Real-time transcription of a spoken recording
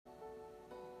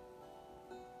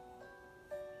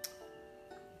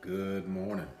Good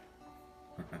morning.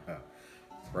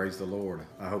 Praise the Lord.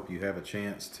 I hope you have a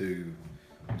chance to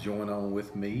join on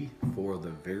with me for the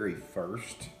very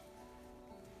first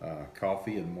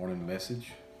coffee and morning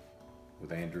message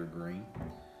with Andrew Green.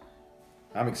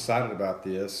 I'm excited about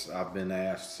this. I've been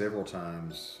asked several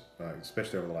times,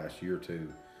 especially over the last year or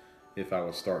two, if I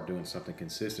would start doing something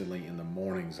consistently in the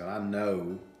mornings. And I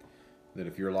know that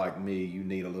if you're like me, you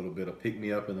need a little bit of pick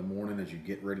me up in the morning as you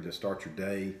get ready to start your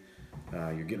day.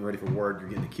 You're getting ready for work, you're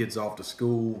getting the kids off to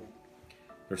school.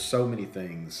 There's so many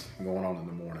things going on in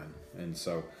the morning. And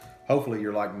so hopefully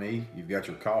you're like me, you've got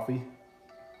your coffee.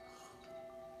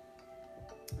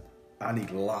 I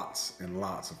need lots and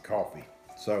lots of coffee.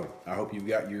 So I hope you've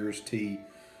got yours, tea,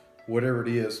 whatever it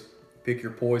is. Pick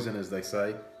your poison, as they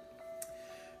say.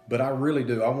 But I really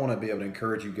do. I want to be able to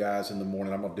encourage you guys in the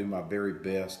morning. I'm going to do my very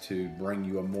best to bring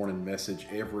you a morning message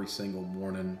every single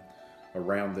morning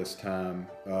around this time.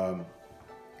 One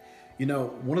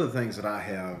of the things that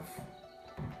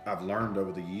I've learned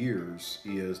over the years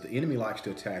is the enemy likes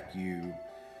to attack you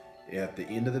at the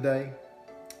end of the day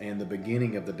and the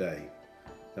beginning of the day.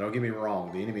 And don't get me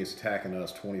wrong, the enemy is attacking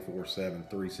us 24/7,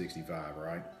 365,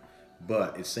 right?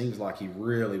 But it seems like he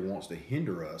really wants to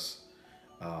hinder us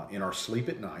in our sleep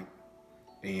at night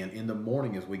and in the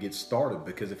morning as we get started,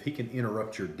 because if he can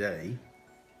interrupt your day,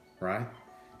 right,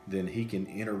 then he can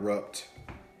interrupt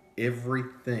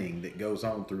everything that goes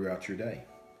on throughout your day.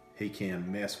 He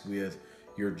can mess with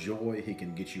your joy. He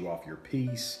can get you off your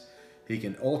peace. He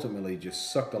can ultimately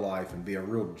just suck the life and be a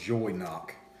real joy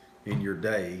knock in your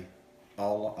day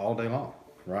all day long,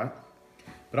 right?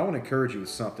 But I want to encourage you with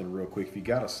something real quick. If you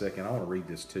got a second, I want to read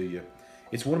this to you.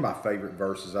 It's one of my favorite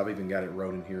verses. I've even got it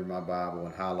wrote in here in my Bible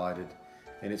and highlighted.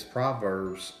 And it's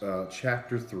Proverbs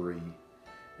chapter 3,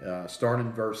 starting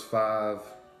in verse 5.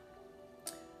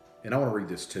 And I want to read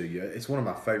this to you. It's one of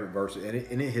my favorite verses.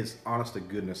 And it has, honest to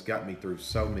goodness, got me through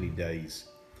so many days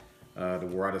to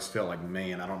where I just felt like,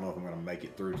 man, I don't know if I'm going to make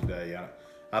it through today.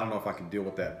 I don't know if I can deal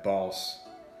with that boss.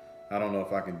 I don't know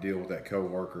if I can deal with that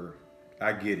coworker.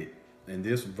 I get it. And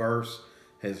this verse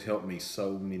has helped me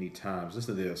so many times.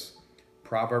 Listen to this.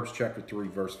 Proverbs chapter 3,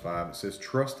 verse 5. It says,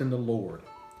 "Trust in the Lord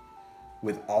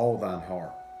with all thine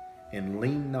heart, and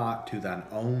lean not to thine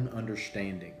own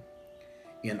understanding.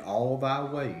 In all thy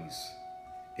ways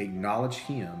acknowledge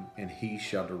him, and he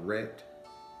shall direct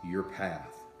your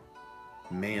path."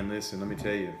 Man, listen, let me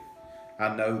tell you.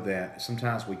 I know that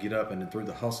sometimes we get up and then through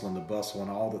the hustle and the bustle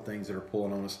and all the things that are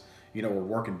pulling on us, we're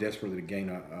working desperately to gain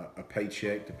a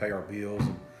paycheck, to pay our bills.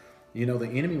 And, the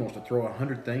enemy wants to throw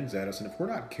 100 things at us. And if we're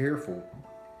not careful,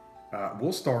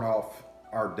 we'll start off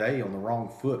our day on the wrong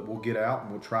foot. We'll get out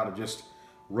and we'll try to just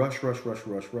rush to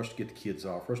get the kids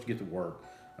off, rush to get to work,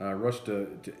 rush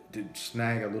to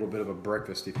snag a little bit of a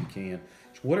breakfast if you can.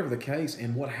 Whatever the case.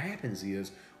 And what happens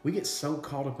is we get so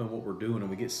caught up in what we're doing and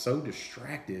we get so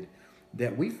distracted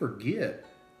that we forget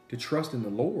to trust in the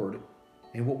Lord.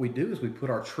 And what we do is we put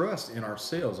our trust in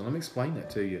ourselves. And let me explain that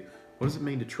to you. What does it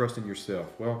mean to trust in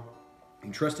yourself? Well,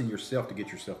 you trust in yourself to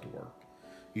get yourself to work.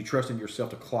 You trust in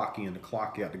yourself to clock in, to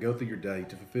clock out, to go through your day,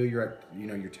 to fulfill your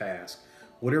task.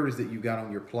 Whatever it is that you got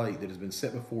on your plate that has been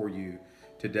set before you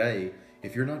today,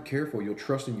 if you're not careful, you'll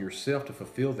trust in yourself to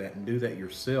fulfill that and do that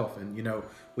yourself. And,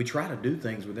 we try to do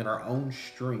things within our own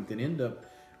strength and end up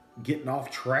getting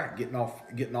off track, getting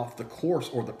off the course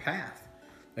or the path,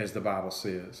 as the Bible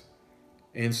says.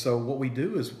 And so what we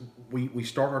do is we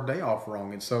start our day off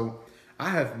wrong. And so I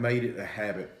have made it a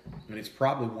habit, and it's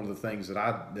probably one of the things that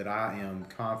I am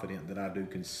confident that I do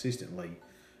consistently,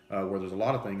 where there's a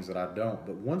lot of things that I don't.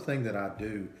 But one thing that I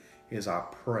do is I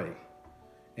pray,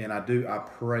 and I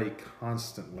pray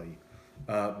constantly.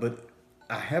 But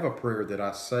I have a prayer that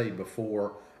I say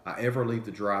before I ever leave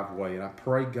the driveway, and I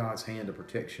pray God's hand of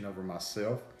protection over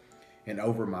myself and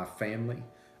over my family.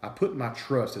 I put my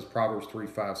trust, as Proverbs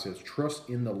 3:5 says, "Trust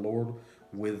in the Lord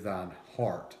with thine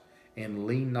heart, and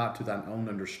lean not to thine own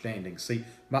understanding." See,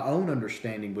 my own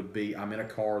understanding would be I'm in a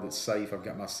car that's safe, I've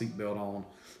got my seatbelt on,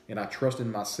 and I trust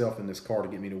in myself in this car to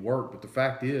get me to work. But the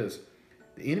fact is,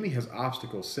 the enemy has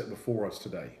obstacles set before us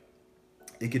today.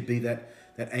 It could be that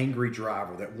angry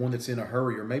driver, that one that's in a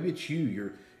hurry, or maybe it's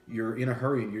you. You're in a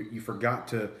hurry and you forgot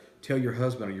to tell your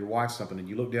husband or your wife something, and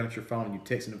you look down at your phone and you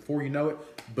text, and before you know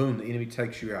it, boom, the enemy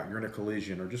takes you out. You're in a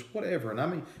collision or just whatever.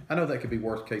 And I know that could be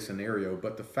worst case scenario,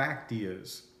 but the fact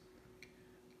is,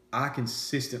 I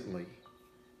consistently,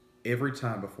 every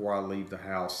time before I leave the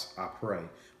house, I pray.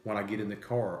 When I get in the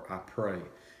car, I pray.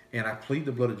 And I plead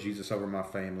the blood of Jesus over my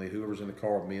family, whoever's in the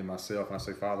car with me and myself. And I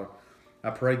say, Father, I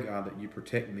pray, God, that you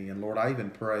protect me. And Lord, I even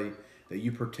pray that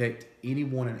you protect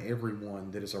anyone and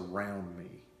everyone that is around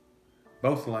me.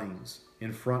 both lanes,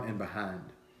 in front and behind.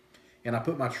 And I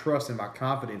put my trust and my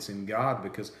confidence in God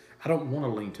because I don't want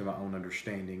to lean to my own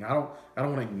understanding. I don't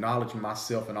want to acknowledge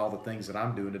myself and all the things that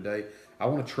I'm doing today. I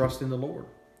want to trust in the Lord.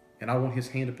 And I want his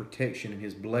hand of protection and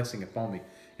his blessing upon me.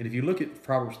 And if you look at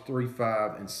Proverbs 3,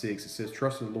 5, and 6, it says,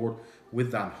 trust in the Lord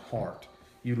with thine heart.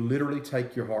 You literally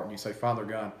take your heart and you say, Father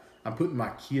God, I'm putting my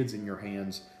kids in your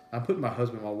hands. I'm putting my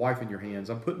husband, my wife in your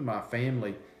hands. I'm putting my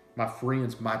family, my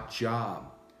friends, my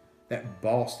job, that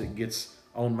boss that gets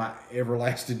on my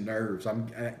everlasting nerves. I'm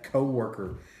that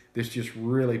coworker that's just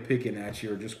really picking at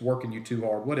you or just working you too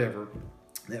hard, whatever.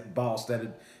 That boss,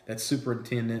 that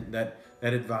superintendent, that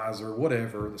advisor,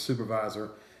 whatever, the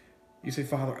supervisor. You say,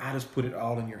 Father, I just put it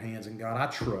all in your hands. And God, I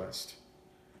trust.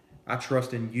 I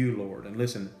trust in you, Lord. And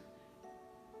listen,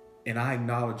 and I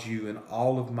acknowledge you in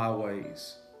all of my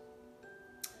ways.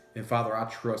 And Father, I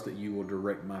trust that you will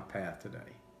direct my path today.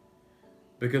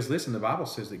 Because listen, the Bible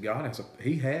says that God has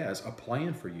a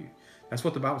plan for you. That's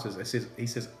what the Bible says.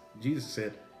 Jesus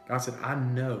said, God said, I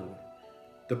know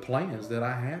the plans that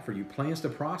I have for you, plans to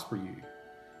prosper you,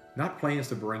 not plans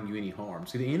to bring you any harm.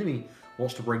 See, the enemy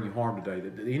wants to bring you harm today.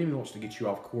 The enemy wants to get you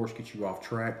off course, get you off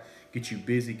track, get you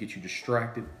busy, get you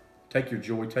distracted, take your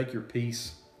joy, take your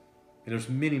peace. And there's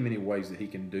many, many ways that he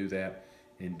can do that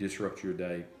and disrupt your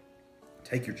day.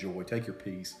 Take your joy, take your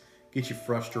peace, get you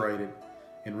frustrated,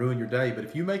 and ruin your day. But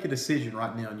if you make a decision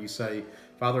right now and you say,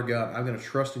 Father God, I'm going to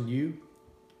trust in you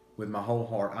with my whole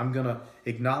heart. I'm going to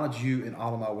acknowledge you in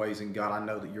all of my ways. And God, I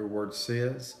know that your word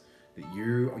says that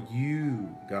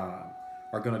you, God,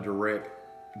 are going to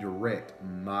direct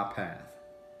my path.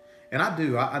 And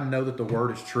I know that the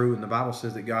word is true. And the Bible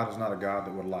says that God is not a God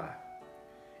that would lie.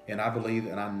 And I believe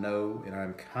and I know and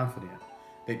I'm confident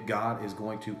that God is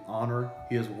going to honor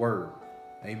his word.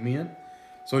 Amen.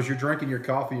 So as you're drinking your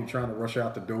coffee, you're trying to rush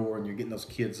out the door and you're getting those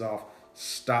kids off,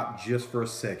 stop just for a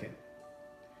second.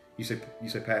 You say,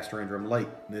 Pastor Andrew, I'm late.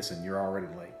 Listen, you're already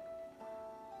late.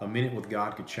 A minute with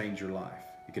God could change your life.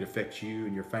 It could affect you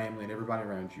and your family and everybody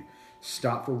around you.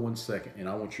 Stop for 1 second and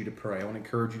I want you to pray. I want to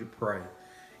encourage you to pray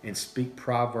and speak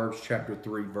Proverbs chapter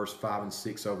 3, verse 5 and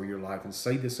 6 over your life and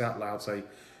say this out loud. Say,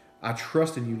 I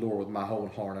trust in you, Lord, with my whole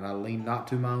heart and I lean not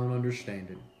to my own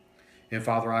understanding. And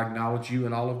Father, I acknowledge you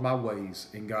in all of my ways.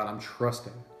 And God, I'm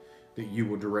trusting that you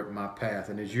will direct my path.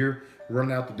 And as you're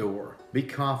running out the door, be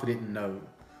confident and know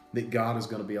that God is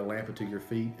going to be a lamp unto your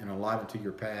feet and a light unto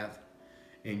your path.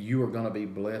 And you are going to be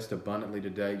blessed abundantly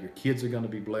today. Your kids are going to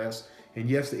be blessed. And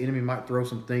yes, the enemy might throw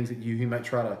some things at you. He might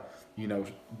try to,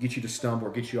 get you to stumble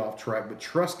or get you off track. But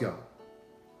trust God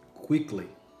quickly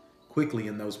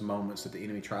in those moments that the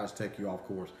enemy tries to take you off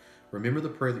course. Remember the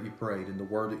prayer that you prayed and the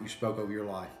word that you spoke over your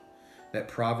life. That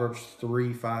Proverbs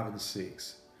 3, 5, and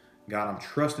 6. God, I'm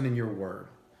trusting in your word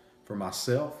for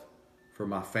myself, for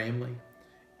my family,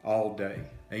 all day.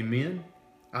 Amen.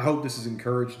 I hope this has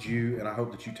encouraged you, and I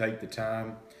hope that you take the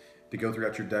time to go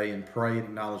throughout your day and pray and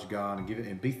acknowledge God and give it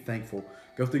and be thankful.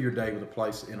 Go through your day in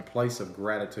a place of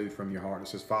gratitude from your heart. It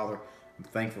says, Father, I'm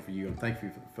thankful for you. I'm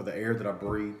thankful for the air that I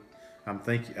breathe. I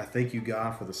thank you,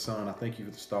 God, for the sun. I thank you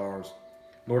for the stars.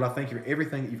 Lord, I thank you for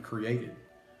everything that you've created.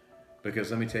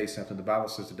 Because let me tell you something, the Bible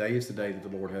says today is the day that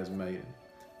the Lord has made.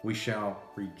 We shall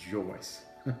rejoice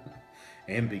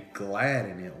and be glad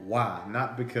in it. Why?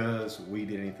 Not because we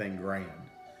did anything grand,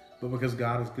 but because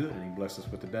God is good and he blessed us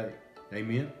with the day.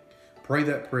 Amen. Pray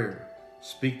that prayer.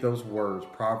 Speak those words.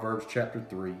 Proverbs chapter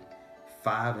 3,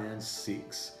 5 and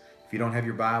 6. If you don't have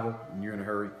your Bible and you're in a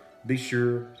hurry, be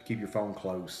sure to keep your phone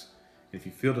close. If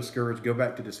you feel discouraged, go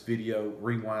back to this video,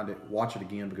 rewind it, watch it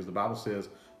again, because the Bible says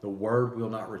the word will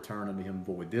not return unto him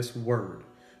void. This word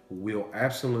will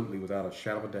absolutely, without a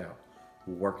shadow of a doubt,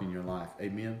 work in your life.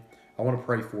 Amen. I want to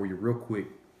pray for you real quick.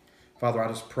 Father, I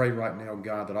just pray right now,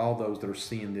 God, that all those that are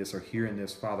seeing this or hearing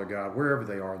this, Father God, wherever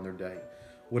they are in their day,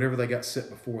 whatever they got set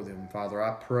before them, Father,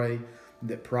 I pray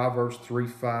that Proverbs 3,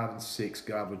 5, and 6,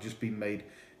 God, would just be made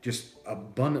just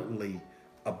abundantly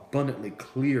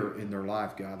clear in their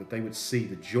life, God, that they would see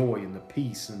the joy and the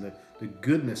peace and the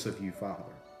goodness of you, Father.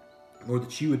 Lord,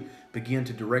 that you would begin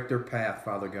to direct their path,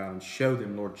 Father God, and show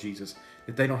them, Lord Jesus,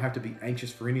 that they don't have to be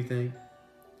anxious for anything,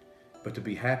 but to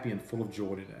be happy and full of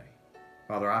joy today.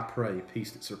 Father, I pray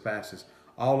peace that surpasses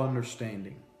all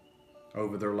understanding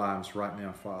over their lives right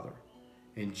now, Father.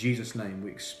 In Jesus' name,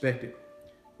 we expect it,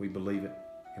 we believe it,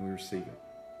 and we receive it.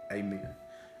 Amen.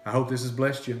 I hope this has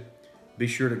blessed you. Be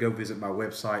sure to go visit my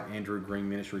website,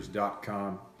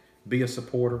 andrewgreenministries.com. Be a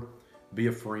supporter, be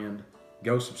a friend.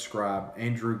 Go subscribe,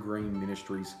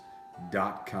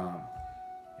 andrewgreenministries.com.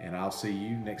 And I'll see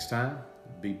you next time.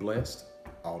 Be blessed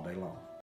all day long.